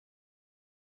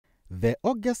The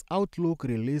August outlook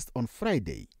released on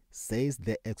Friday says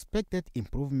the expected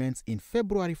improvements in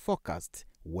February forecast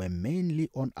were mainly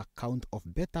on account of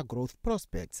better growth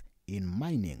prospects in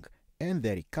mining and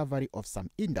the recovery of some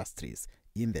industries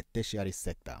in the tertiary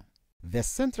sector. The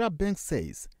central bank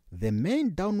says the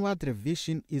main downward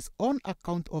revision is on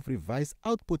account of revised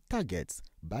output targets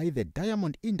by the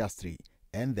diamond industry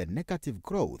and the negative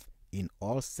growth in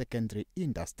all secondary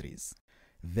industries.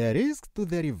 The risk to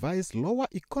the revised lower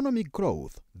economic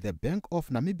growth, the Bank of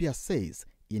Namibia says,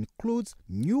 includes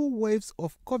new waves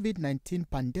of COVID-19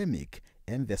 pandemic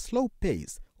and the slow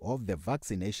pace of the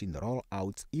vaccination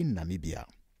rollout in Namibia.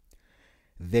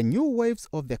 The new waves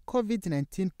of the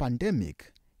COVID-19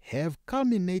 pandemic have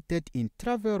culminated in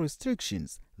travel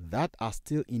restrictions that are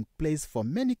still in place for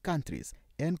many countries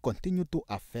and continue to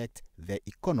affect their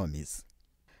economies.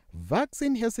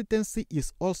 Vaccine hesitancy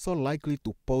is also likely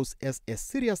to pose as a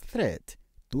serious threat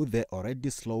to the already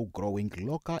slow-growing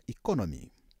local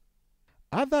economy.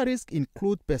 Other risks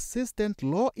include persistent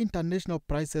low international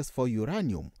prices for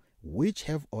uranium, which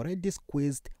have already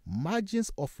squeezed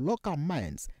margins of local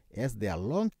mines as their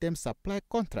long-term supply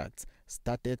contracts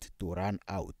started to run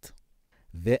out.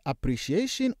 The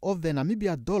appreciation of the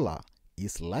Namibia dollar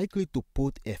is likely to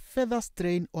put a further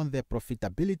strain on the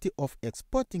profitability of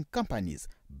exporting companies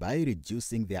by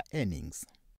reducing their earnings.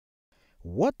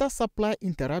 Water supply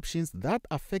interruptions that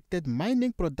affected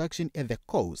mining production at the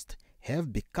coast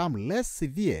have become less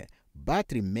severe but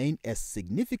remain a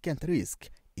significant risk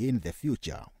in the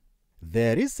future.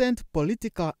 The recent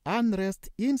political unrest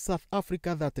in South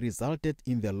Africa that resulted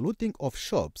in the looting of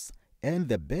shops and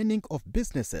the burning of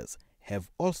businesses have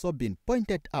also been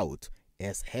pointed out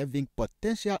as having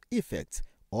potential effects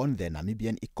on the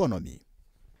Namibian economy.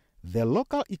 The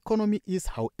local economy is,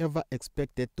 however,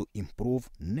 expected to improve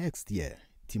next year.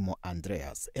 Timo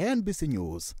Andreas, NBC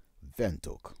News,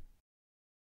 Windhoek.